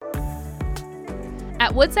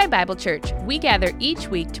At Woodside Bible Church, we gather each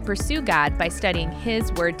week to pursue God by studying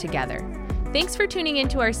His Word together. Thanks for tuning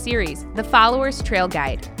into our series, The Follower's Trail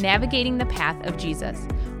Guide, Navigating the Path of Jesus,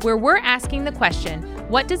 where we're asking the question,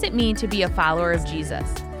 what does it mean to be a follower of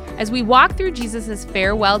Jesus? As we walk through Jesus'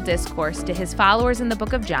 farewell discourse to his followers in the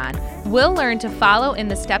book of John, we'll learn to follow in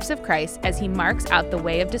the steps of Christ as he marks out the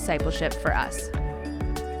way of discipleship for us.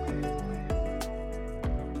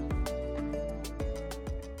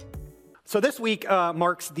 So this week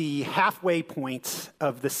marks the halfway point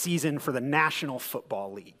of the season for the National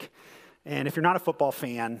Football League. And if you're not a football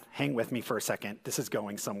fan, hang with me for a second. This is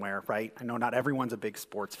going somewhere, right? I know not everyone's a big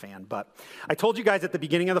sports fan, but I told you guys at the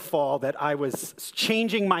beginning of the fall that I was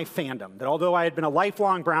changing my fandom, that although I had been a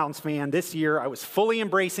lifelong Browns fan, this year I was fully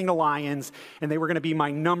embracing the Lions, and they were going to be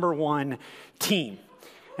my number one team.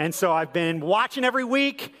 And so I've been watching every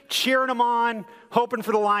week, cheering them on, hoping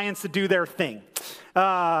for the Lions to do their thing.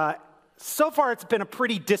 So far, it's been a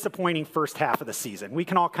pretty disappointing first half of the season. We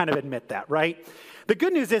can all kind of admit that, right? The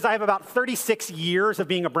good news is I have about 36 years of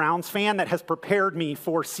being a Browns fan that has prepared me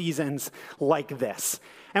for seasons like this.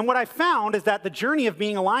 And what I found is that the journey of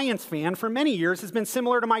being a Lions fan for many years has been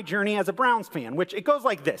similar to my journey as a Browns fan, which it goes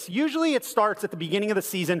like this. Usually it starts at the beginning of the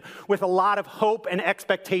season with a lot of hope and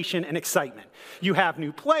expectation and excitement. You have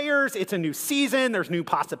new players, it's a new season, there's new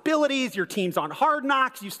possibilities, your team's on Hard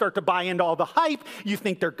Knocks, you start to buy into all the hype, you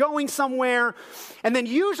think they're going somewhere. And then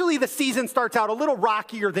usually the season starts out a little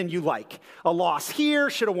rockier than you like. A loss here,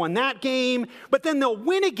 should have won that game, but then they'll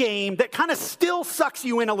win a game that kind of still sucks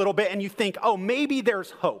you in a little bit and you think, oh, maybe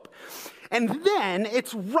there's hope. And then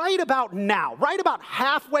it's right about now, right about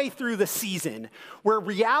halfway through the season, where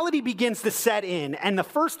reality begins to set in, and the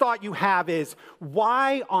first thought you have is,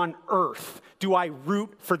 why on earth do I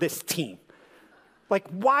root for this team? Like,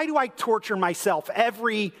 why do I torture myself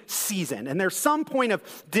every season? And there's some point of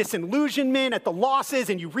disillusionment at the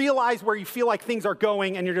losses, and you realize where you feel like things are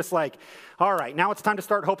going, and you're just like, all right, now it's time to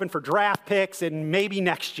start hoping for draft picks and maybe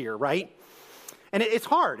next year, right? And it's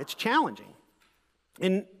hard, it's challenging.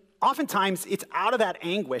 And oftentimes, it's out of that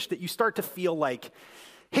anguish that you start to feel like,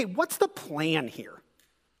 hey, what's the plan here?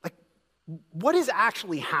 Like, what is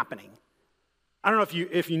actually happening? I don't know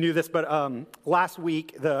if you knew this, but last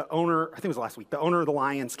week, the owner of the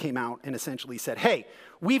Lions came out and essentially said, hey,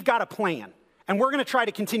 we've got a plan, and we're going to try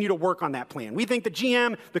to continue to work on that plan. We think the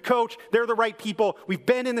GM, the coach, they're the right people. We've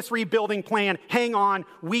been in this rebuilding plan. Hang on.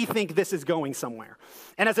 We think this is going somewhere.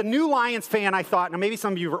 And as a new Lions fan, I thought, now maybe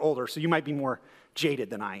some of you are older, so you might be more jaded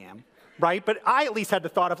than I am, right? But I at least had the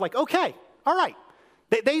thought of like, okay, all right.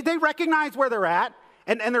 They recognize where they're at,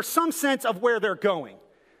 and there's some sense of where they're going.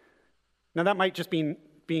 Now, that might just be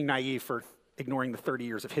being naive for ignoring the 30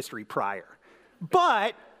 years of history prior.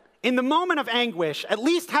 But in the moment of anguish, at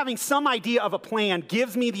least having some idea of a plan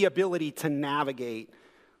gives me the ability to navigate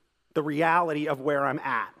the reality of where I'm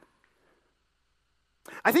at.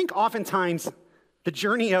 I think oftentimes the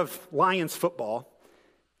journey of Lions football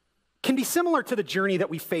can be similar to the journey that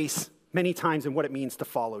we face many times in what it means to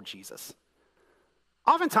follow Jesus.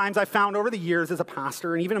 Oftentimes, I've found over the years as a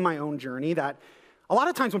pastor, and even in my own journey, that a lot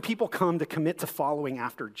of times when people come to commit to following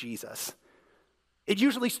after Jesus, it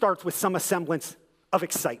usually starts with some semblance of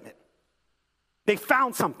excitement. They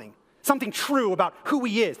found something true about who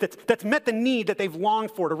he is, that's met the need that they've longed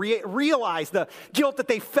for, to realize the guilt that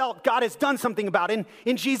they felt God has done something about in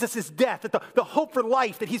Jesus' death, that the hope for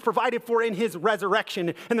life that he's provided for in his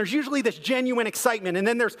resurrection. And there's usually this genuine excitement. And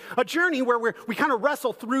then there's a journey where we kind of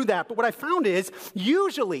wrestle through that. But what I found is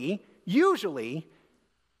usually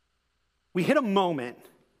we hit a moment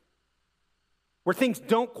where things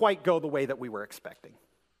don't quite go the way that we were expecting,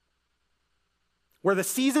 where the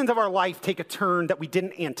seasons of our life take a turn that we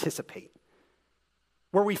didn't anticipate,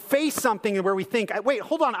 where we face something and where we think, wait,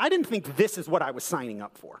 hold on, I didn't think this is what I was signing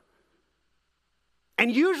up for. And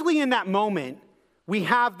usually in that moment, we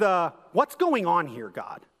have what's going on here,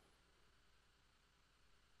 God?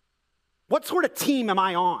 What sort of team am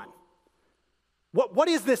I on? What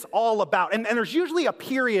is this all about? And there's usually a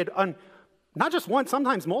period, on not just one,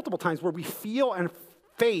 sometimes multiple times, where we feel and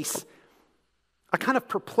face a kind of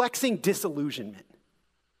perplexing disillusionment.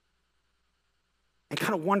 And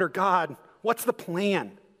kind of wonder, God, what's the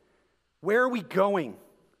plan? Where are we going?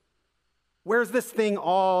 Where's this thing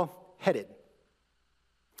all headed?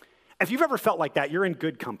 If you've ever felt like that, you're in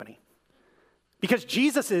good company. Because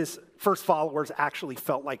Jesus' first followers actually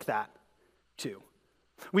felt like that too.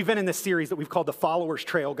 We've been in this series that we've called the Follower's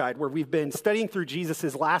Trail Guide, where we've been studying through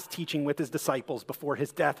Jesus' last teaching with his disciples before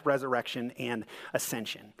his death, resurrection, and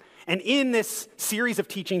ascension. And in this series of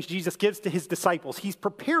teachings Jesus gives to his disciples, he's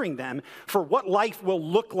preparing them for what life will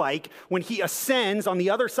look like when he ascends on the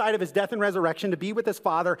other side of his death and resurrection to be with his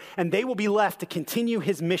Father, and they will be left to continue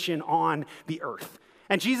his mission on the earth.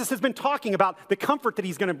 And Jesus has been talking about the comfort that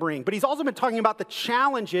he's going to bring, but he's also been talking about the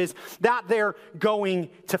challenges that they're going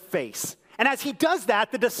to face. And as he does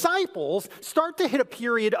that, the disciples start to hit a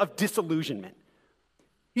period of disillusionment.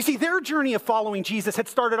 You see, their journey of following Jesus had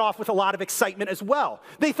started off with a lot of excitement as well.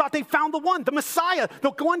 They thought they found the one, the Messiah,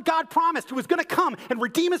 the one God promised, who was going to come and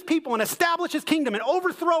redeem his people and establish his kingdom and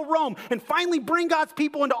overthrow Rome and finally bring God's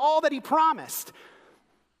people into all that he promised.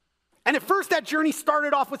 And at first, that journey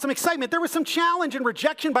started off with some excitement. There was some challenge and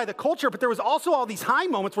rejection by the culture, but there was also all these high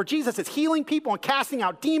moments where Jesus is healing people and casting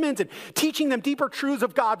out demons and teaching them deeper truths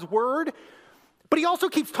of God's word. But he also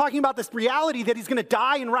keeps talking about this reality that he's going to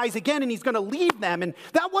die and rise again, and he's going to leave them. And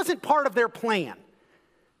that wasn't part of their plan.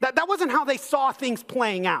 That wasn't how they saw things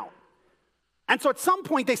playing out. And so at some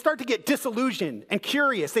point, they start to get disillusioned and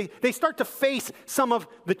curious. They start to face some of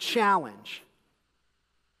the challenge.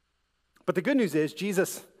 But the good news is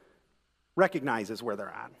Jesus recognizes where they're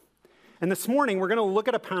at. And this morning, we're going to look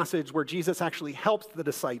at a passage where Jesus actually helps the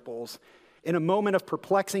disciples in a moment of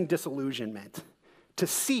perplexing disillusionment to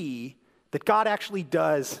see that God actually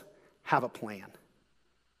does have a plan.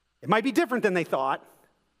 It might be different than they thought,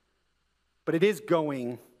 but it is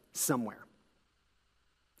going somewhere.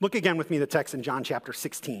 Look again with me at the text in John chapter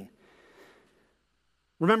 16.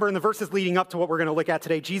 Remember, in the verses leading up to what we're going to look at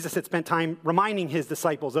today, Jesus had spent time reminding his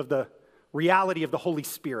disciples of the reality of the Holy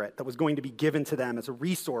Spirit that was going to be given to them as a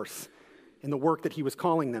resource in the work that he was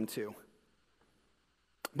calling them to.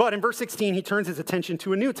 But in verse 16, he turns his attention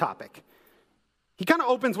to a new topic. He kind of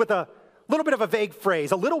opens with a little bit of a vague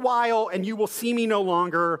phrase, a little while and you will see me no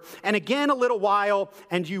longer, and again a little while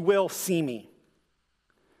and you will see me.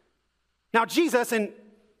 Now Jesus, and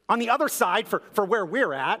on the other side for where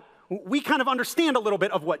we're at, we kind of understand a little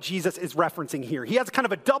bit of what Jesus is referencing here. He has kind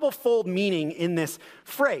of a double-fold meaning in this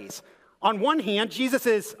phrase. On one hand, Jesus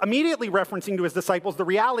is immediately referencing to his disciples the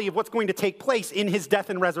reality of what's going to take place in his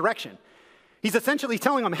death and resurrection. He's essentially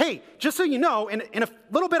telling them, hey, just so you know, in a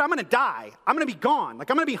little bit I'm going to die. I'm going to be gone.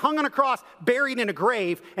 Like I'm going to be hung on a cross, buried in a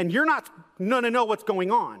grave, and you're not going to know what's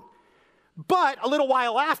going on. But a little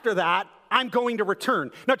while after that, I'm going to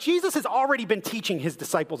return. Now, Jesus has already been teaching his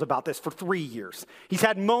disciples about this for 3 years. He's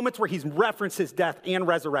had moments where he's referenced his death and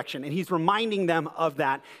resurrection, and he's reminding them of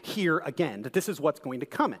that here again, that this is what's going to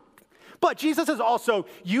come. But Jesus is also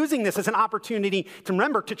using this as an opportunity to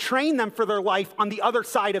remember to train them for their life on the other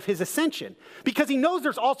side of his ascension, because he knows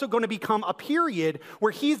there's also going to become a period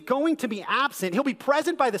where he's going to be absent. He'll be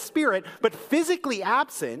present by the Spirit, but physically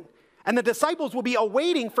absent, and the disciples will be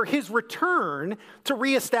awaiting for his return to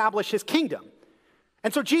reestablish his kingdom.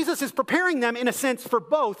 And so Jesus is preparing them, in a sense, for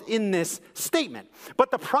both in this statement.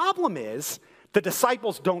 But the problem is the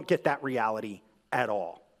disciples don't get that reality at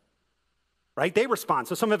all. Right? They respond.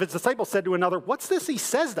 So some of his disciples said to another, what's this he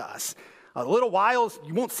says to us? A little while,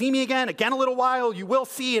 you won't see me again. Again, a little while, you will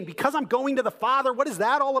see. And because I'm going to the Father, what is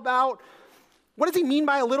that all about? What does he mean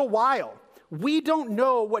by a little while? We don't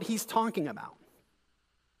know what he's talking about.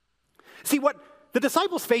 See, what the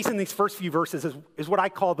disciples face in these first few verses is what I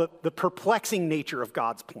call the perplexing nature of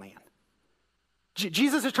God's plan.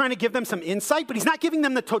 Jesus is trying to give them some insight, but he's not giving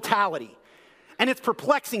them the totality. And it's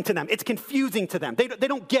perplexing to them. It's confusing to them. They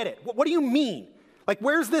don't get it. What do you mean? Like,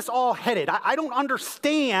 where's this all headed? I don't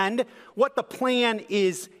understand what the plan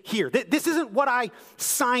is here. This isn't what I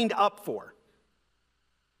signed up for.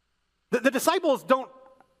 The disciples don't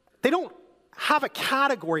have a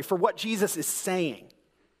category for what Jesus is saying.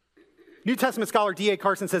 New Testament scholar D.A.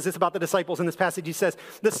 Carson says this about the disciples in this passage. He says,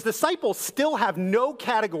 the disciples still have no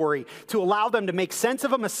category to allow them to make sense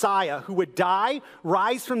of a Messiah who would die,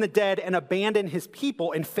 rise from the dead, and abandon his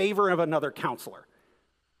people in favor of another counselor.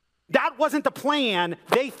 That wasn't the plan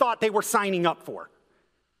they thought they were signing up for.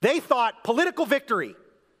 They thought political victory.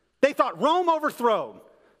 They thought Rome overthrown.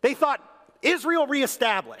 They thought Israel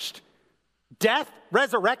reestablished. Death,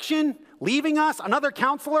 resurrection, leaving us, another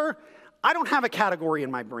counselor. I don't have a category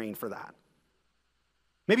in my brain for that.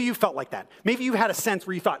 Maybe you felt like that. Maybe you had a sense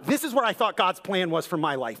where you thought, this is where I thought God's plan was for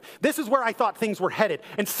my life. This is where I thought things were headed.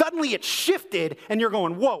 And suddenly it shifted and you're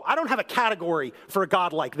going, whoa, I don't have a category for a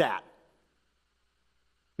God like that.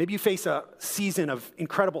 Maybe you face a season of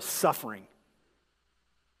incredible suffering.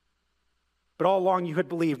 But all along you had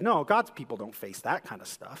believed, no, God's people don't face that kind of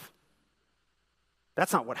stuff.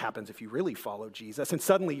 That's not what happens if you really follow Jesus. And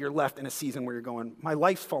suddenly you're left in a season where you're going, my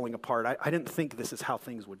life's falling apart. I didn't think this is how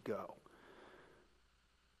things would go.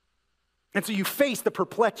 And so you face the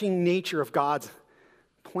perplexing nature of God's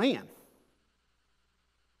plan.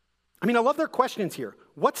 I mean, I love their questions here.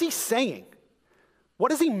 What's he saying? What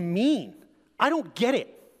does he mean? I don't get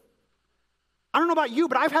it. I don't know about you,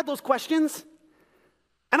 but I've had those questions.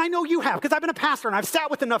 And I know you have, because I've been a pastor and I've sat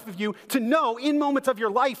with enough of you to know in moments of your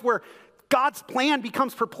life where God's plan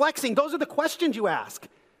becomes perplexing, those are the questions you ask.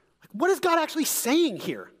 Like, what is God actually saying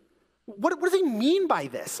here? What does he mean by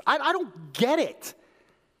this? I don't get it.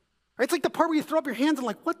 Right? It's like the part where you throw up your hands and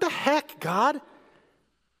like, what the heck, God?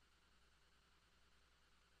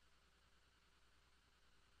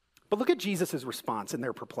 But look at Jesus' response in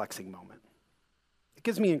their perplexing moment. It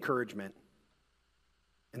gives me encouragement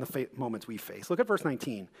in the moments we face. Look at verse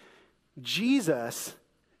 19. Jesus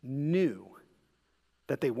knew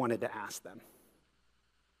that they wanted to ask them.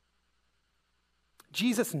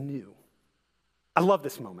 Jesus knew. I love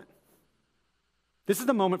this moment. This is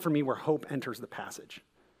the moment for me where hope enters the passage.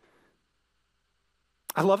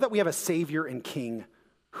 I love that we have a Savior and King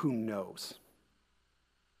who knows.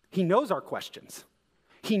 He knows our questions.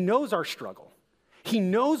 He knows our struggle. He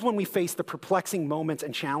knows when we face the perplexing moments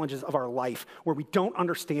and challenges of our life where we don't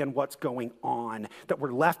understand what's going on, that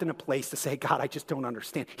we're left in a place to say, God, I just don't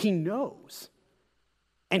understand. He knows.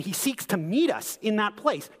 And he seeks to meet us in that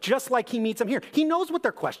place, just like he meets them here. He knows what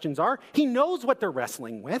their questions are. He knows what they're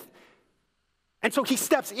wrestling with. And so he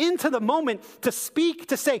steps into the moment to speak,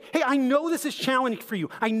 to say, hey, I know this is challenging for you.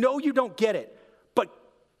 I know you don't get it, but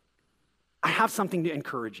I have something to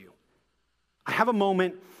encourage you. I have a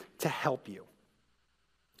moment to help you.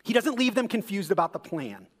 He doesn't leave them confused about the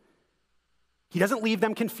plan. He doesn't leave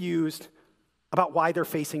them confused about why they're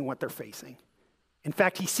facing what they're facing. In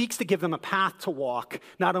fact, he seeks to give them a path to walk,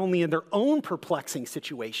 not only in their own perplexing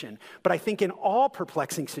situation, but I think in all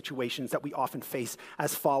perplexing situations that we often face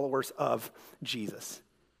as followers of Jesus.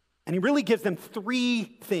 And he really gives them three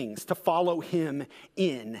things to follow him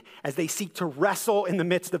in as they seek to wrestle in the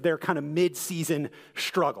midst of their kind of mid-season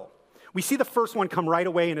struggle. We see the first one come right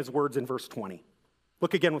away in his words in verse 20.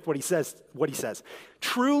 Look again with what he says.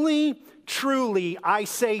 Truly, truly, I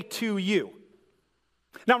say to you.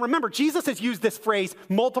 Now remember, Jesus has used this phrase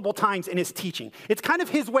multiple times in his teaching. It's kind of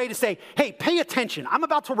his way to say, hey, pay attention. I'm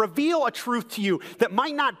about to reveal a truth to you that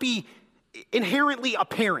might not be inherently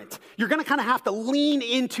apparent. You're going to kind of have to lean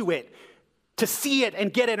into it to see it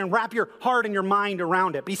and get it and wrap your heart and your mind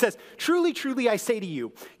around it. But he says, truly, truly, I say to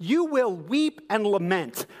you, you will weep and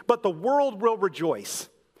lament, but the world will rejoice.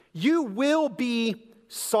 You will be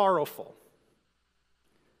sorrowful.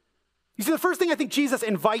 You see, the first thing I think Jesus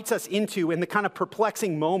invites us into in the kind of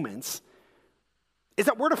perplexing moments is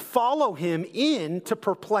that we're to follow him into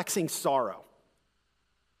perplexing sorrow.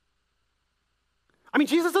 I mean,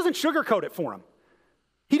 Jesus doesn't sugarcoat it for him.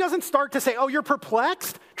 He doesn't start to say, oh, you're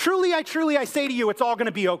perplexed? Truly, I say to you, it's all going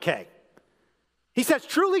to be okay. He says,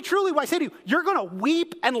 truly, truly, I say to you, you're going to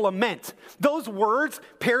weep and lament. Those words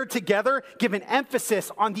paired together give an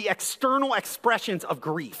emphasis on the external expressions of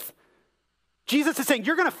grief. Jesus is saying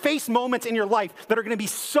you're going to face moments in your life that are going to be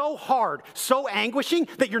so hard, so anguishing,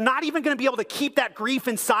 that you're not even going to be able to keep that grief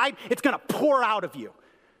inside. It's going to pour out of you.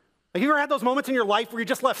 Like, you ever had those moments in your life where you're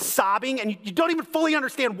just left sobbing and you don't even fully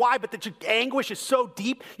understand why, but the anguish is so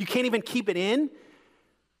deep you can't even keep it in?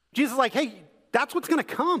 Jesus is like, hey, that's what's going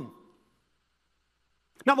to come.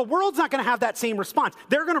 Now, the world's not going to have that same response.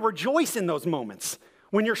 They're going to rejoice in those moments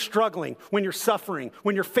when you're struggling, when you're suffering,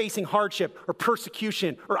 when you're facing hardship or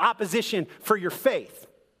persecution or opposition for your faith.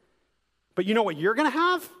 But you know what you're going to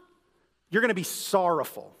have? You're going to be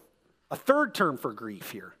sorrowful. A third term for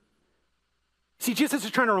grief here. See, Jesus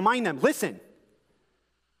is trying to remind them, listen,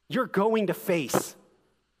 you're going to face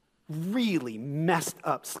really messed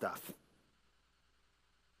up stuff.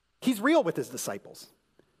 He's real with his disciples.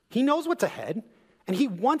 He knows what's ahead, and he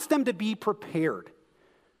wants them to be prepared.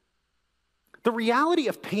 The reality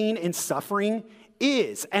of pain and suffering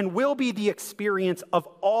is and will be the experience of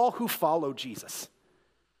all who follow Jesus.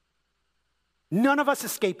 None of us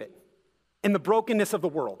escape it in the brokenness of the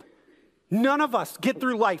world. None of us get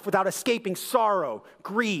through life without escaping sorrow,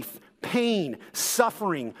 grief, pain,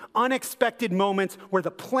 suffering, unexpected moments where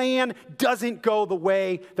the plan doesn't go the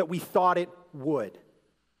way that we thought it would.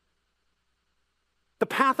 The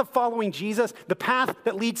path of following Jesus, the path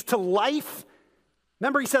that leads to life,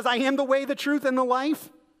 remember he says, I am the way, the truth, and the life.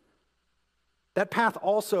 That path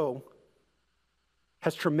also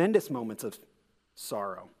has tremendous moments of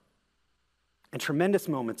sorrow and tremendous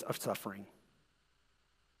moments of suffering.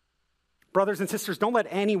 Brothers and sisters, don't let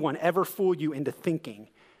anyone ever fool you into thinking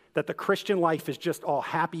that the Christian life is just all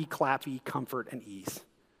happy, clappy, comfort, and ease.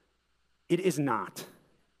 It is not.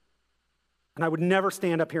 And I would never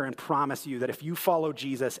stand up here and promise you that if you follow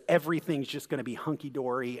Jesus, everything's just going to be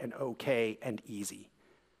hunky-dory and okay and easy.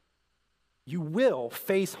 You will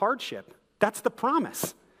face hardship. That's the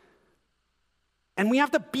promise. And we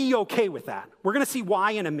have to be okay with that. We're going to see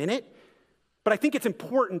why in a minute. But I think it's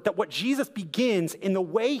important that what Jesus begins in the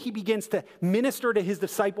way he begins to minister to his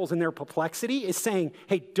disciples in their perplexity is saying,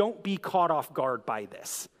 hey, don't be caught off guard by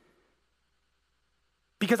this.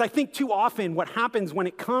 Because I think too often what happens when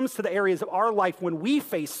it comes to the areas of our life when we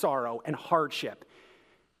face sorrow and hardship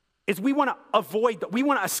is we want to avoid that. We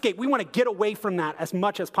want to escape. We want to get away from that as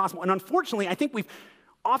much as possible. And unfortunately, I think we've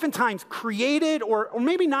oftentimes created, or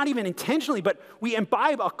maybe not even intentionally, but we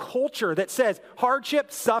imbibe a culture that says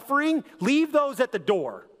hardship, suffering, leave those at the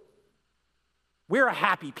door. We're a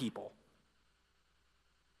happy people.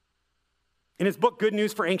 In his book, Good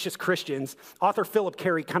News for Anxious Christians, author Philip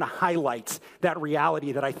Carey kind of highlights that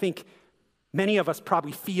reality that I think many of us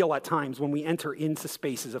probably feel at times when we enter into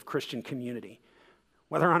spaces of Christian community,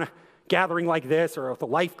 whether on a gathering like this or with a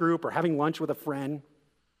life group or having lunch with a friend.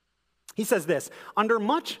 He says this, under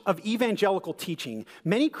much of evangelical teaching,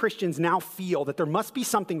 many Christians now feel that there must be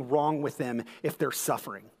something wrong with them if they're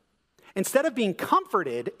suffering. Instead of being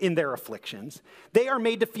comforted in their afflictions, they are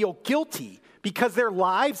made to feel guilty because their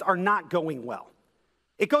lives are not going well.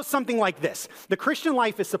 It goes something like this. The Christian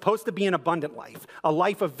life is supposed to be an abundant life, a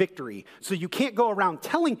life of victory, so you can't go around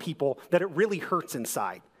telling people that it really hurts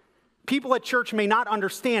inside. People at church may not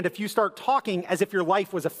understand if you start talking as if your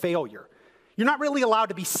life was a failure. You're not really allowed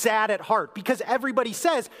to be sad at heart because everybody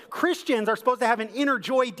says Christians are supposed to have an inner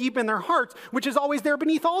joy deep in their hearts, which is always there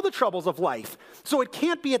beneath all the troubles of life. So it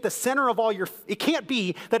can't be that at the center of all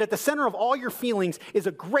your feelings is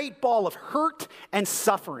a great ball of hurt and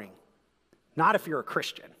suffering. Not if you're a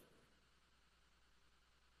Christian.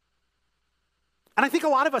 And I think a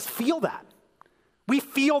lot of us feel that. We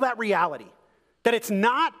feel that reality, that it's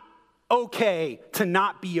not okay to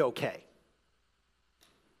not be okay.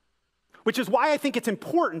 Which is why I think it's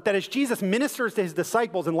important that as Jesus ministers to his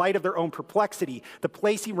disciples in light of their own perplexity, the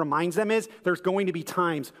place he reminds them is there's going to be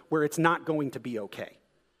times where it's not going to be okay,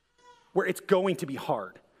 where it's going to be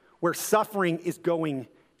hard, where suffering is going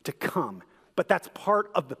to come. But that's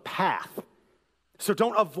part of the path. So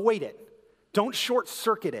don't avoid it. Don't short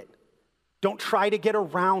circuit it. Don't try to get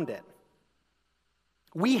around it.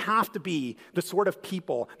 We have to be the sort of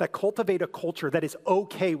people that cultivate a culture that is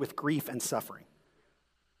okay with grief and suffering.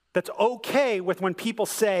 That's okay with when people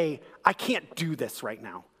say, I can't do this right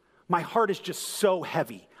now. My heart is just so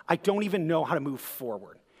heavy. I don't even know how to move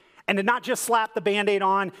forward. And to not just slap the Band-Aid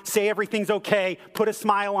on, say everything's okay, put a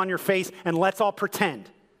smile on your face, and let's all pretend.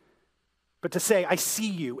 But to say, I see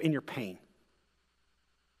you in your pain.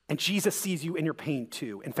 And Jesus sees you in your pain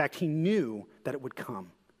too. In fact, he knew that it would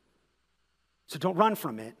come. So don't run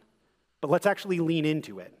from it, but let's actually lean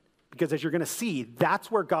into it. Because as you're going to see,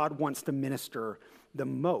 that's where God wants to minister the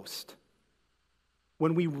most.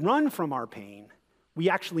 When we run from our pain, we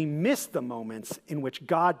actually miss the moments in which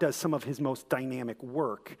God does some of his most dynamic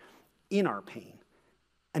work in our pain.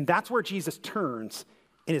 And that's where Jesus turns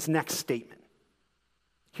in his next statement.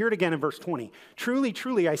 Hear it again in verse 20. Truly,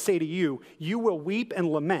 truly, I say to you, you will weep and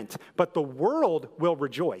lament, but the world will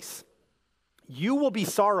rejoice. You will be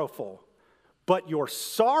sorrowful, but your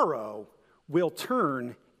sorrow will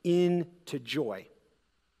turn into joy.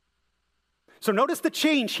 So notice the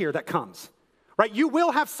change here that comes, right? You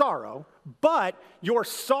will have sorrow, but your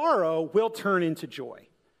sorrow will turn into joy.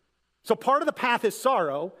 So part of the path is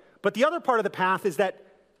sorrow, but the other part of the path is that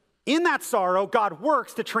in that sorrow, God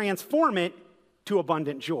works to transform it to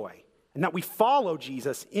abundant joy, and that we follow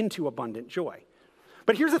Jesus into abundant joy.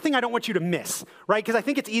 But here's the thing I don't want you to miss, right? Because I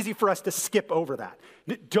think it's easy for us to skip over that.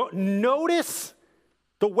 Notice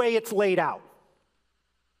the way it's laid out.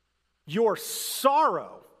 Your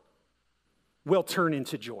sorrow will turn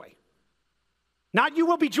into joy. Not you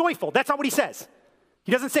will be joyful. That's not what he says.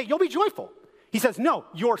 He doesn't say you'll be joyful. He says, no,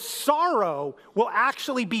 your sorrow will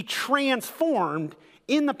actually be transformed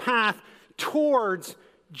in the path towards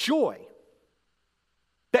joy.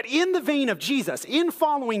 That in the vein of Jesus, in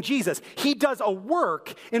following Jesus, he does a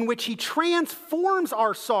work in which he transforms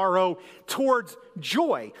our sorrow towards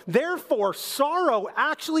joy. Therefore, sorrow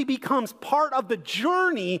actually becomes part of the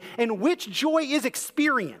journey in which joy is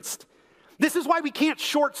experienced. This is why we can't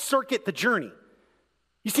short circuit the journey.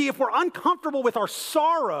 You see, if we're uncomfortable with our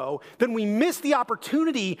sorrow, then we miss the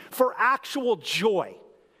opportunity for actual joy.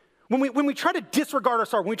 When we try to disregard our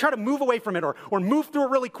sorrow, when we try to move away from it or move through it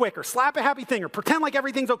really quick or slap a happy thing or pretend like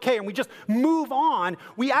everything's okay and we just move on,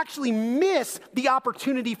 we actually miss the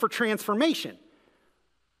opportunity for transformation.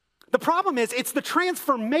 The problem is, it's the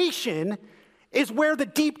transformation is where the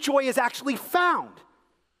deep joy is actually found.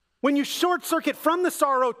 When you short circuit from the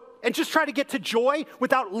sorrow and just try to get to joy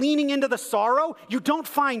without leaning into the sorrow, you don't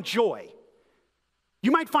find joy.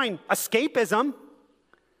 You might find escapism.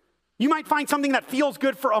 You might find something that feels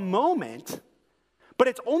good for a moment, but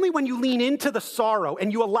it's only when you lean into the sorrow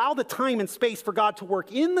and you allow the time and space for God to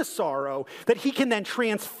work in the sorrow that he can then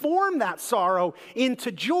transform that sorrow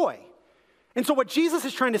into joy. And so what Jesus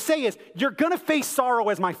is trying to say is, you're going to face sorrow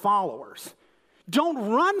as my followers. Don't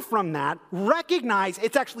run from that. Recognize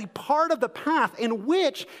it's actually part of the path in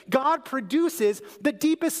which God produces the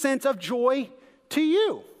deepest sense of joy to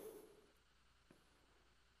you.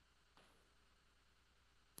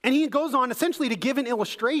 And he goes on essentially to give an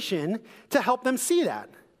illustration to help them see that.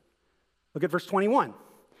 Look at verse 21.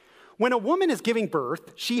 When a woman is giving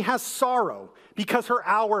birth, she has sorrow because her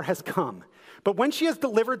hour has come. But when she has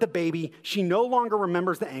delivered the baby, she no longer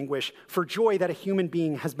remembers the anguish for joy that a human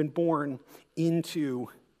being has been born into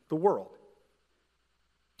the world.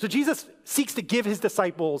 So Jesus seeks to give his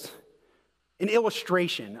disciples an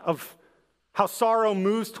illustration of how sorrow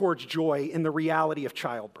moves towards joy in the reality of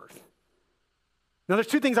childbirth. Now, there's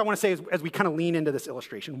two things I want to say as we kind of lean into this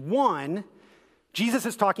illustration. One, Jesus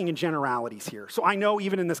is talking in generalities here. So I know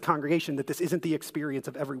even in this congregation that this isn't the experience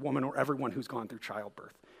of every woman or everyone who's gone through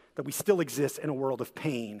childbirth, that we still exist in a world of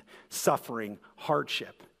pain, suffering,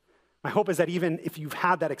 hardship. My hope is that even if you've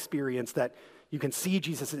had that experience, that you can see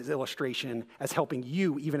Jesus' illustration as helping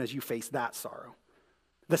you even as you face that sorrow.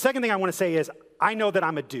 The second thing I want to say is, I know that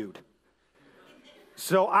I'm a dude.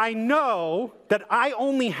 So I know that I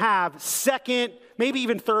only have second, maybe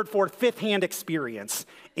even third, fourth, fifth-hand experience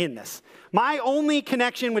in this. My only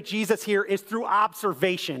connection with Jesus here is through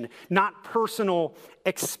observation, not personal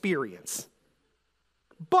experience.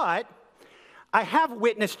 But I have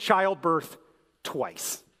witnessed childbirth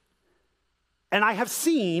twice. And I have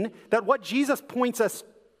seen that what Jesus points us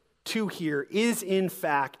to here is in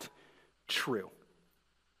fact true.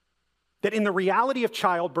 That in the reality of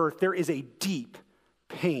childbirth, there is a deep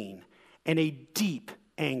pain and a deep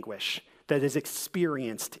anguish that is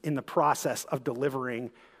experienced in the process of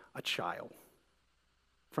delivering a child.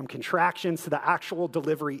 From contractions to the actual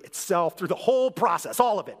delivery itself, through the whole process,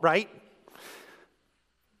 all of it, right?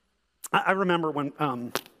 I remember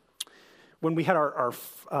when we had our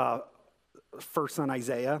first son,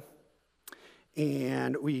 Isaiah,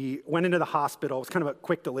 and we went into the hospital. It was kind of a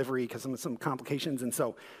quick delivery because of some complications. And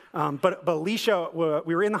so, but Alicia,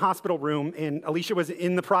 we were in the hospital room, and Alicia was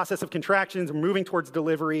in the process of contractions and moving towards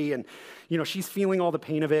delivery. And, she's feeling all the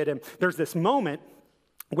pain of it. And there's this moment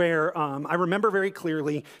where I remember very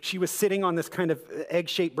clearly she was sitting on this kind of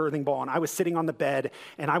egg-shaped birthing ball, and I was sitting on the bed,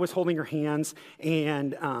 and I was holding her hands,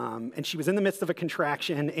 and she was in the midst of a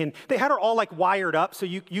contraction, and they had her all like wired up so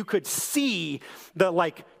you could see the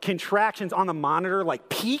like contractions on the monitor like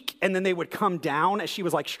peak, and then they would come down as she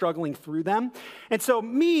was like struggling through them. And so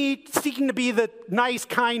me, seeking to be the nice,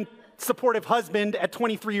 kind, supportive husband at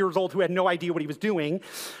 23 years old who had no idea what he was doing,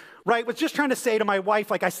 right, was just trying to say to my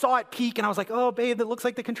wife, like, I saw it peak, and I was like, oh, babe, it looks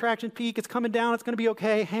like the contraction peak. It's coming down. It's going to be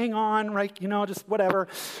okay. Hang on, right, just whatever.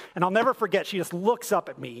 And I'll never forget, she just looks up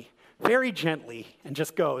at me very gently and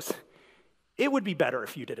just goes, it would be better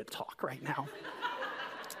if you didn't talk right now.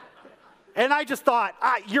 And I just thought,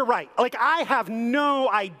 you're right. Like, I have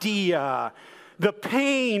no idea the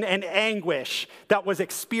pain and anguish that was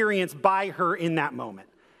experienced by her in that moment.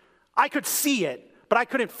 I could see it, but I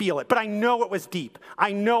couldn't feel it. But I know it was deep.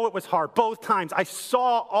 I know it was hard. Both times I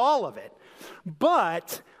saw all of it.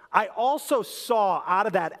 But I also saw out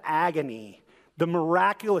of that agony the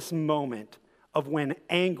miraculous moment of when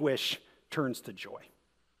anguish turns to joy.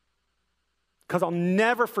 Because I'll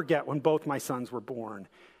never forget when both my sons were born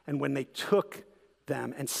and when they took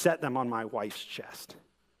them and set them on my wife's chest.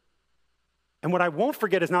 And what I won't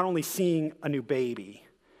forget is not only seeing a new baby,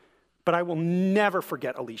 but I will never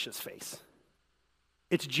forget Alicia's face.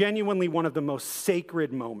 It's genuinely one of the most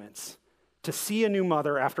sacred moments to see a new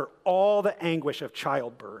mother, after all the anguish of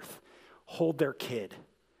childbirth, hold their kid,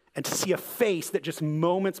 and to see a face that just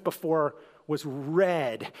moments before was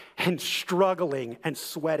red and struggling and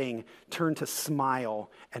sweating turn to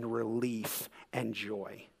smile and relief and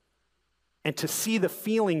joy. And to see the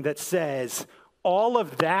feeling that says, all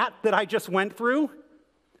of that I just went through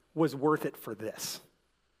was worth it for this.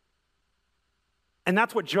 And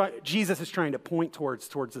that's what Jesus is trying to point towards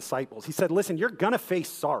disciples. He said, listen, you're going to face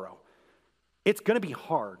sorrow. It's going to be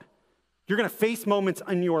hard. You're going to face moments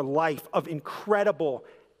in your life of incredible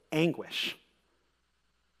anguish.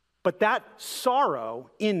 But that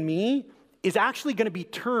sorrow in me is actually going to be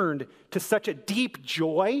turned to such a deep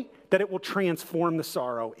joy that it will transform the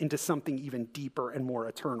sorrow into something even deeper and more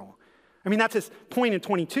eternal. I mean, that's his point in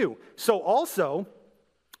 22. So also,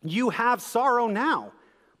 you have sorrow now,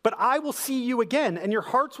 but I will see you again, and your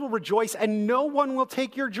hearts will rejoice, and no one will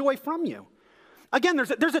take your joy from you. Again,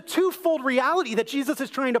 there's a twofold reality that Jesus is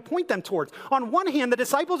trying to point them towards. On one hand, the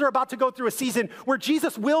disciples are about to go through a season where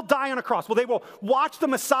Jesus will die on a cross. Well, they will watch the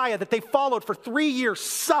Messiah that they followed for 3 years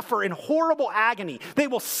suffer in horrible agony. They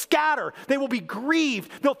will scatter. They will be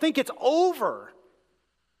grieved. They'll think it's over.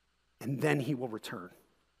 And then he will return.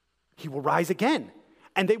 He will rise again,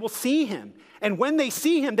 and they will see him. And when they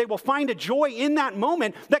see him, they will find a joy in that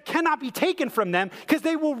moment that cannot be taken from them because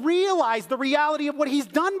they will realize the reality of what he's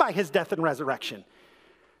done by his death and resurrection.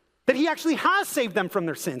 That he actually has saved them from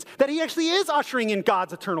their sins. That he actually is ushering in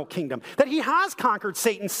God's eternal kingdom. That he has conquered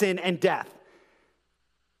Satan, sin, and death.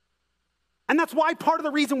 And that's why part of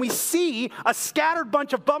the reason we see a scattered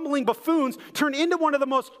bunch of bumbling buffoons turn into one of the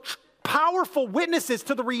most powerful witnesses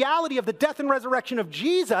to the reality of the death and resurrection of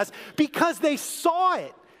Jesus, because they saw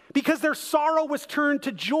it. Because their sorrow was turned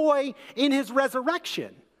to joy in his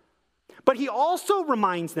resurrection. But he also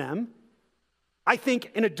reminds them, I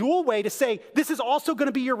think, in a dual way to say, this is also going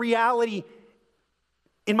to be your reality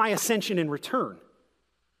in my ascension and return.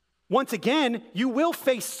 Once again, you will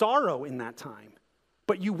face sorrow in that time,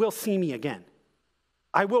 but you will see me again.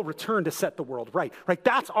 I will return to set the world right. Right?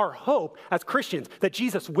 That's our hope as Christians, that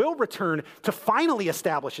Jesus will return to finally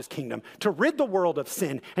establish his kingdom, to rid the world of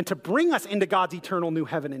sin, and to bring us into God's eternal new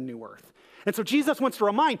heaven and new earth. And so Jesus wants to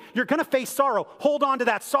remind, you're going to face sorrow. Hold on to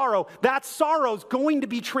that sorrow. That sorrow is going to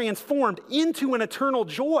be transformed into an eternal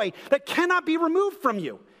joy that cannot be removed from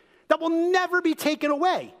you, that will never be taken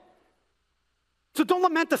away. So don't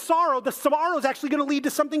lament the sorrow. The sorrow is actually going to lead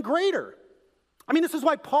to something greater. I mean, this is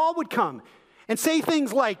why Paul would come and say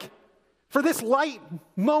things like, for this light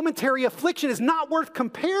momentary affliction is not worth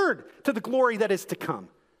compared to the glory that is to come.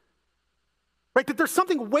 Right? That there's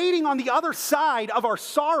something waiting on the other side of our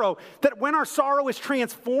sorrow, that when our sorrow is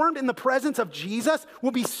transformed in the presence of Jesus,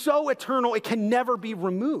 will be so eternal it can never be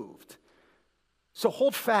removed. So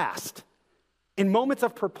hold fast. In moments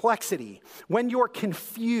of perplexity, when you're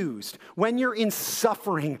confused, when you're in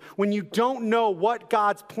suffering, when you don't know what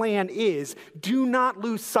God's plan is, do not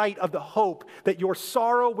lose sight of the hope that your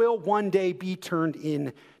sorrow will one day be turned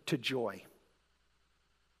into joy.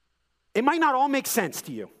 It might not all make sense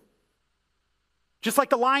to you. Just like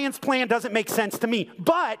the lion's plan doesn't make sense to me.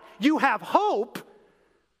 But you have hope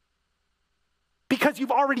because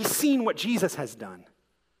you've already seen what Jesus has done.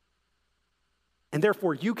 And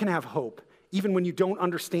therefore, you can have hope even when you don't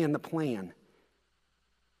understand the plan.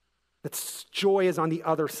 That joy is on the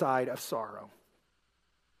other side of sorrow.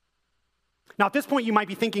 Now, at this point, you might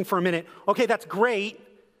be thinking for a minute, okay, that's great.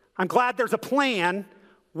 I'm glad there's a plan.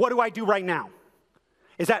 What do I do right now?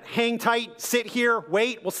 Is that hang tight, sit here,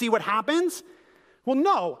 wait, we'll see what happens? Well,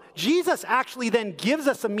 no. Jesus actually then gives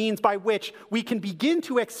us a means by which we can begin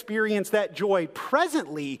to experience that joy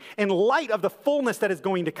presently in light of the fullness that is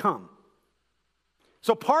going to come.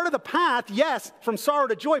 So part of the path, yes, from sorrow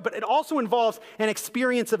to joy, but it also involves an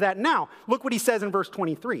experience of that now. Look what he says in verse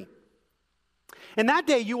 23. In that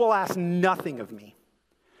day you will ask nothing of me.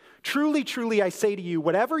 Truly, truly, I say to you,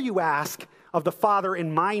 whatever you ask of the Father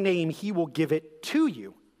in my name, he will give it to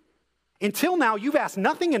you. Until now, you've asked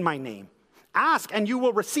nothing in my name. Ask and you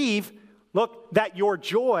will receive, look, that your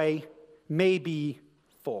joy may be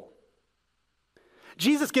full.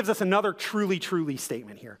 Jesus gives us another truly, truly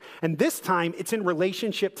statement here. And this time, it's in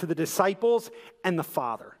relationship to the disciples and the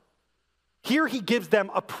Father. Here he gives them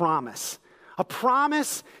a promise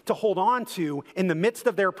to hold on to in the midst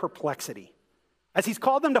of their perplexity. As he's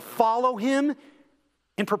called them to follow him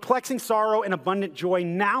in perplexing sorrow and abundant joy,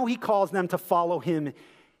 now he calls them to follow him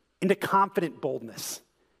into confident boldness,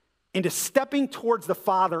 into stepping towards the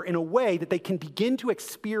Father in a way that they can begin to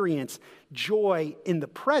experience joy in the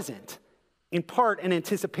present, in part in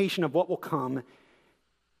anticipation of what will come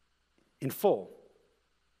in full.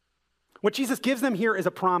 What Jesus gives them here is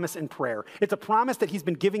a promise in prayer. It's a promise that he's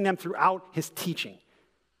been giving them throughout his teaching.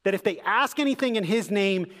 That if they ask anything in his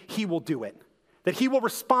name, he will do it. That he will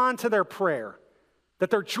respond to their prayer.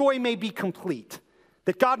 That their joy may be complete.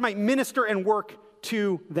 That God might minister and work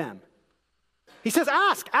to them. He says,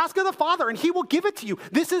 ask of the Father, and he will give it to you.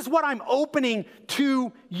 This is what I'm opening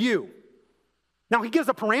to you. Now, he gives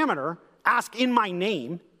a parameter. Ask in my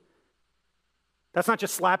name. That's not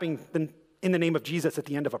just slapping in the name of Jesus at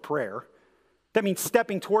the end of a prayer. That means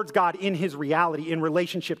stepping towards God in his reality, in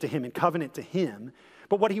relationship to him, in covenant to him.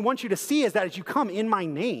 But what he wants you to see is that as you come in my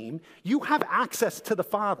name, you have access to the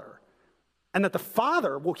Father. And that the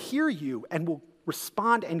Father will hear you and will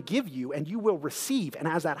respond and give you, and you will receive. And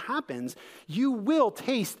as that happens, you will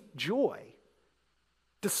taste joy,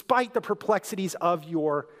 despite the perplexities of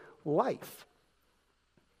your life.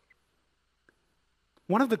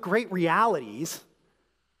 One of the great realities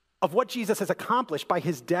of what Jesus has accomplished by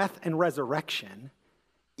his death and resurrection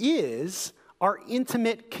is our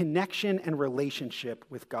intimate connection and relationship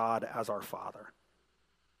with God as our Father.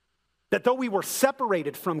 That though we were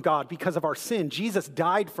separated from God because of our sin, Jesus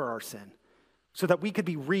died for our sin so that we could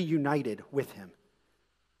be reunited with him.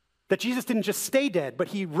 That Jesus didn't just stay dead, but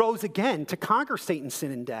he rose again to conquer Satan's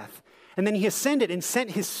sin and death. And then he ascended and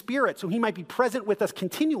sent his Spirit so he might be present with us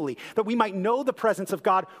continually, that we might know the presence of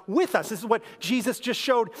God with us. This is what Jesus just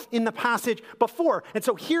showed in the passage before. And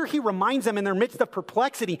so here he reminds them in their midst of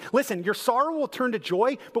perplexity, listen, your sorrow will turn to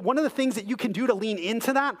joy, but one of the things that you can do to lean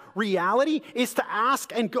into that reality is to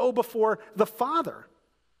ask and go before the Father.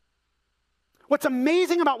 What's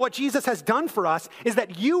amazing about what Jesus has done for us is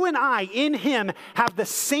that you and I, in him, have the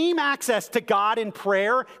same access to God in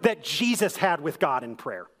prayer that Jesus had with God in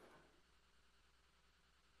prayer.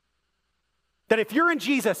 That if you're in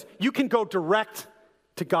Jesus, you can go direct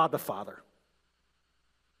to God the Father.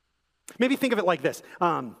 Maybe think of it like this.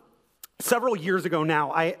 Several years ago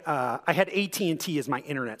now, I had AT&T as my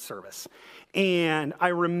internet service. And I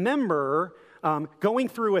remember going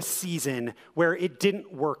through a season where it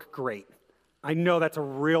didn't work great. I know that's a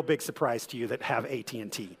real big surprise to you that have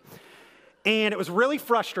AT&T. And it was really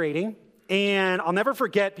frustrating. And I'll never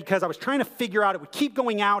forget because I was trying to figure out, it would keep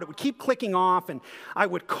going out, it would keep clicking off, and I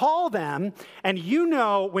would call them, and you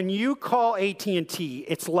know when you call AT&T,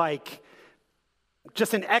 it's like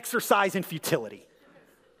just an exercise in futility.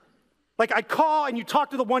 Like I'd call and you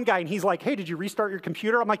talk to the one guy and he's like, hey, did you restart your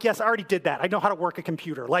computer? I'm like, yes, I already did that. I know how to work a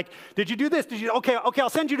computer. Like, did you do this? Okay, I'll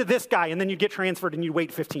send you to this guy. And then you get transferred and you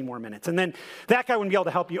wait 15 more minutes. And then that guy wouldn't be able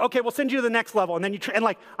to help you. Okay, we'll send you to the next level. And then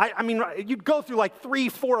you'd go through like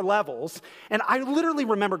 3-4 levels. And I literally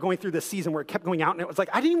remember going through this season where it kept going out and it was like,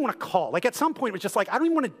 I didn't even want to call. Like at some point it was just like, I don't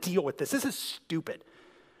even want to deal with this. This is stupid.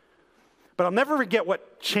 But I'll never forget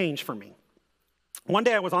what changed for me. One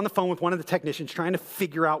day I was on the phone with one of the technicians trying to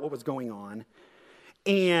figure out what was going on.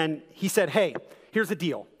 And he said, hey, here's the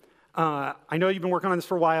deal. I know you've been working on this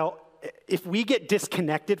for a while. If we get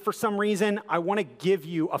disconnected for some reason, I want to give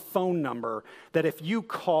you a phone number that if you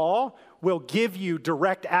call, will give you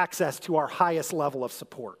direct access to our highest level of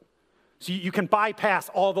support. So you can bypass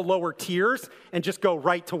all the lower tiers and just go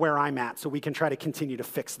right to where I'm at so we can try to continue to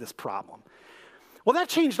fix this problem. Well, that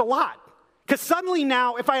changed a lot. Because suddenly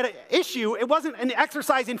now, if I had an issue, it wasn't an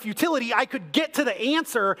exercise in futility. I could get to the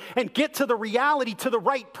answer and get to the reality, to the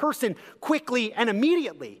right person quickly and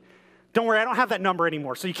immediately. Don't worry, I don't have that number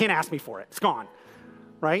anymore, so you can't ask me for it. It's gone,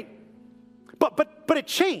 right? But it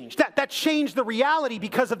changed. That changed the reality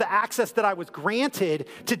because of the access that I was granted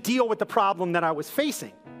to deal with the problem that I was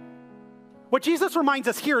facing. What Jesus reminds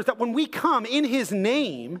us here is that when we come in his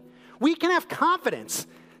name, we can have confidence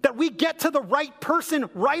that we get to the right person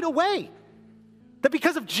right away. That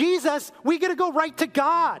because of Jesus, we get to go right to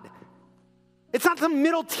God. It's not some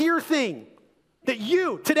middle tier thing. That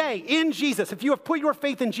you, today, in Jesus, if you have put your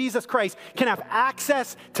faith in Jesus Christ, can have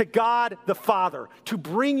access to God the Father, to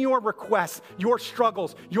bring your requests, your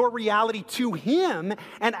struggles, your reality to him,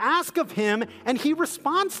 and ask of him, and he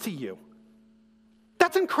responds to you.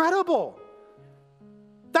 That's incredible.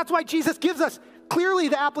 That's why Jesus gives us clearly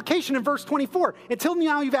the application in verse 24. Until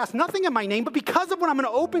now you've asked nothing in my name, but because of what I'm going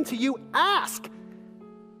to open to you, ask.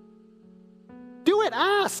 Do it,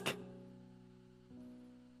 ask.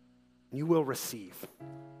 You will receive.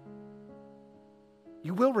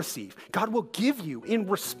 You will receive. God will give you in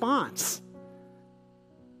response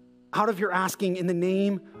out of your asking in the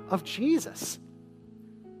name of Jesus.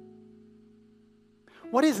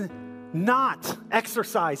 What is not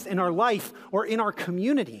exercised in our life or in our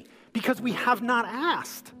community because we have not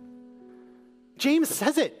asked? James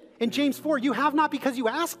says it in James 4, you have not because you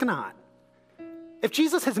ask not. If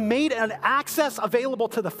Jesus has made an access available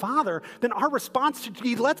to the Father, then our response should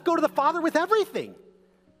be, let's go to the Father with everything.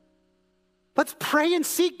 Let's pray and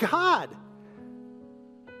seek God.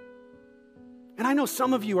 And I know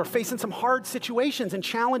some of you are facing some hard situations and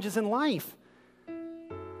challenges in life.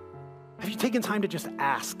 Have you taken time to just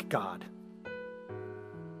ask God?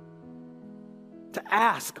 To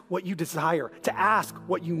ask what you desire, to ask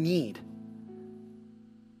what you need.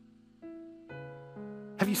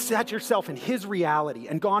 Have you set yourself in his reality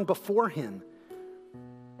and gone before him?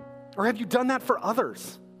 Or have you done that for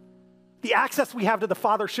others? The access we have to the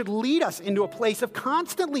Father should lead us into a place of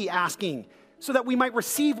constantly asking so that we might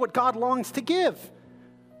receive what God longs to give.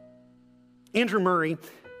 Andrew Murray,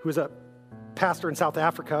 who was a pastor in South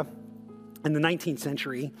Africa in the 19th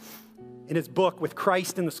century, in his book, With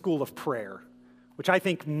Christ in the School of Prayer, which I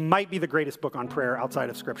think might be the greatest book on prayer outside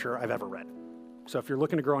of Scripture I've ever read. So if you're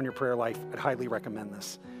looking to grow in your prayer life, I'd highly recommend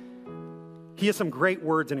this. He has some great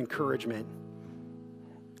words and encouragement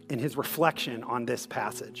in his reflection on this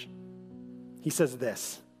passage. He says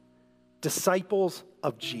this, disciples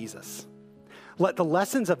of Jesus, let the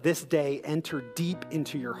lessons of this day enter deep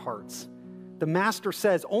into your hearts. The Master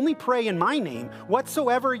says, only pray in my name.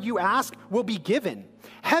 Whatsoever you ask will be given.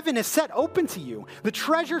 Heaven is set open to you. The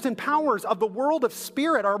treasures and powers of the world of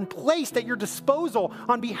spirit are placed at your disposal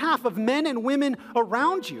on behalf of men and women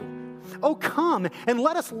around you. Oh, come and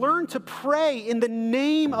let us learn to pray in the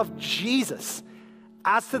name of Jesus.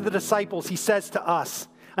 As to the disciples, he says to us,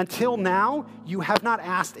 until now, you have not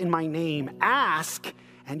asked in my name. Ask,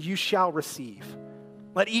 and you shall receive.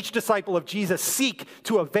 Let each disciple of Jesus seek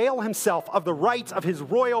to avail himself of the rights of his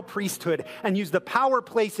royal priesthood and use the power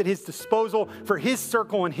placed at his disposal for his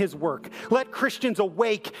circle and his work. Let Christians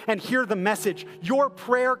awake and hear the message. Your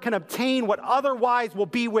prayer can obtain what otherwise will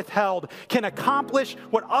be withheld, can accomplish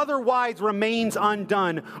what otherwise remains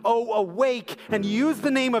undone. Oh, awake and use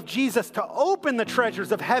the name of Jesus to open the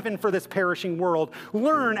treasures of heaven for this perishing world.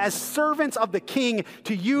 Learn as servants of the King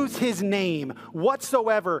to use his name.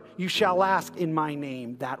 Whatsoever you shall ask in my name,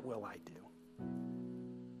 that will I do.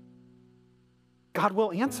 God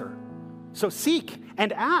will answer. So seek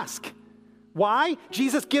and ask. Why?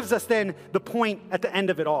 Jesus gives us then the point at the end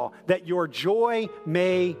of it all, that your joy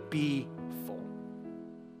may be full.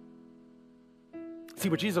 See,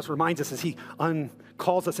 what Jesus reminds us as he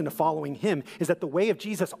calls us into following him is that the way of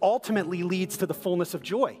Jesus ultimately leads to the fullness of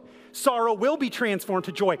joy. Sorrow will be transformed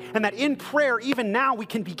to joy, and that in prayer, even now, we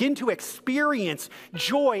can begin to experience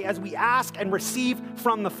joy as we ask and receive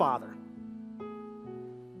from the Father.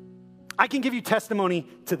 I can give you testimony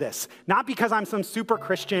to this, not because I'm some super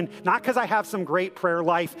Christian, not because I have some great prayer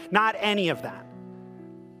life, not any of that.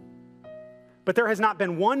 But there has not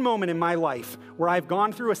been one moment in my life where I've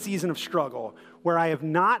gone through a season of struggle where I have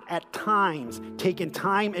not at times taken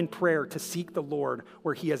time in prayer to seek the Lord,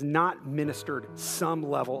 where he has not ministered some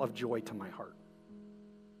level of joy to my heart.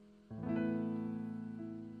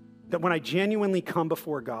 That when I genuinely come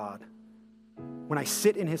before God, when I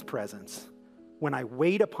sit in his presence, when I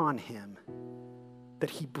wait upon him, that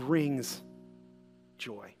he brings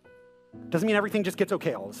joy. Doesn't mean everything just gets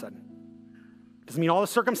okay all of a sudden. Doesn't mean all the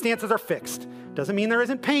circumstances are fixed. Doesn't mean there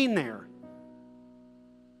isn't pain there.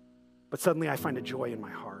 But suddenly I find a joy in my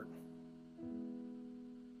heart.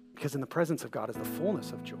 Because in the presence of God is the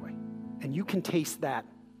fullness of joy. And you can taste that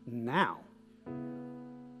now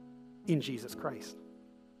in Jesus Christ.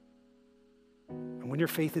 And when your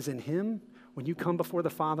faith is in him, when you come before the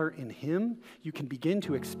Father in him, you can begin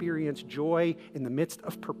to experience joy in the midst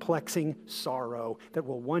of perplexing sorrow that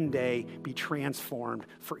will one day be transformed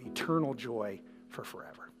for eternal joy for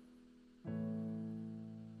forever.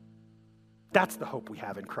 That's the hope we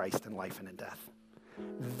have in Christ in life and in death.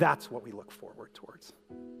 That's what we look forward towards.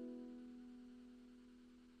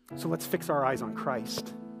 So let's fix our eyes on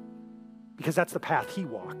Christ, because that's the path he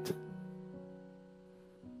walked.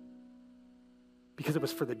 Because it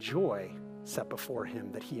was for the joy set before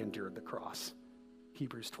him that he endured the cross.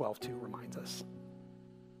 Hebrews 12:2 reminds us.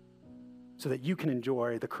 So that you can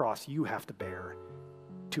enjoy the cross you have to bear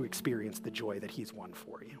to experience the joy that he's won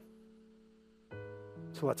for you.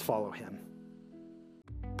 So let's follow him.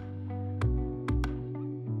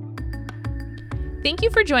 Thank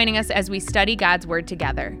you for joining us as we study God's Word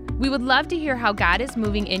together. We would love to hear how God is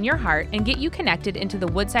moving in your heart and get you connected into the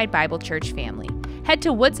Woodside Bible Church family. Head to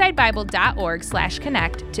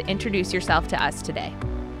woodsidebible.org/connect to introduce yourself to us today.